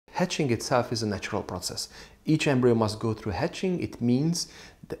hatching itself is a natural process. Each embryo must go through hatching. It means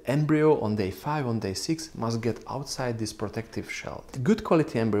the embryo on day 5, on day 6 must get outside this protective shell. Good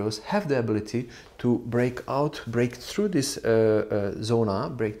quality embryos have the ability to break through this zona,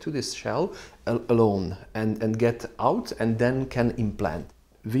 break through this shell alone and get out and then can implant.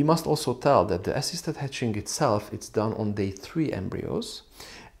 We must also tell that the assisted hatching itself, it's done on day 3 embryos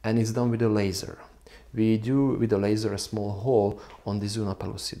and it's done with a laser. We do with a laser a small hole on the zona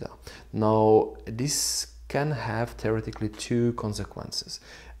pellucida. Now this can have theoretically 2 consequences.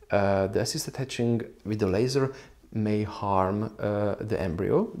 The assisted hatching with the laser may harm the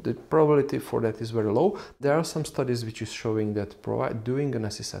embryo. The probability for that is very low. There are some studies which is showing that doing an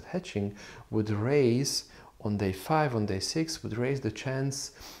assisted hatching would raise on day 5, on day 6, would raise the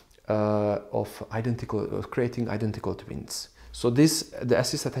chance of creating identical twins. So the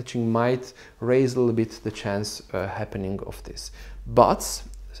assisted hatching might raise a little bit the chance happening of this. But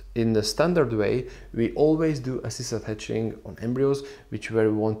in the standard way, we always do assisted hatching on embryos where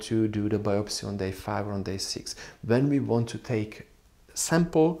we want to do the biopsy on day 5 or on day 6. When we want to take a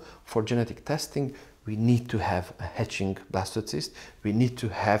sample for genetic testing, we need to have a hatching blastocyst. We need to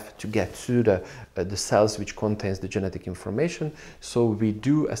get to the cells which contains the genetic information. So we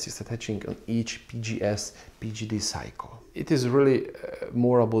do assisted hatching on each PGS, PGD cycle. It is really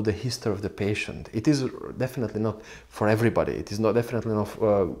more about the history of the patient. It is definitely not for everybody. It is definitely not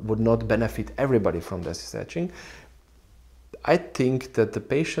would not benefit everybody from the assisted hatching. I think that the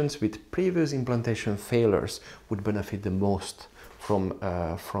patients with previous implantation failures would benefit the most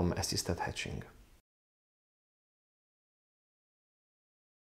from assisted hatching.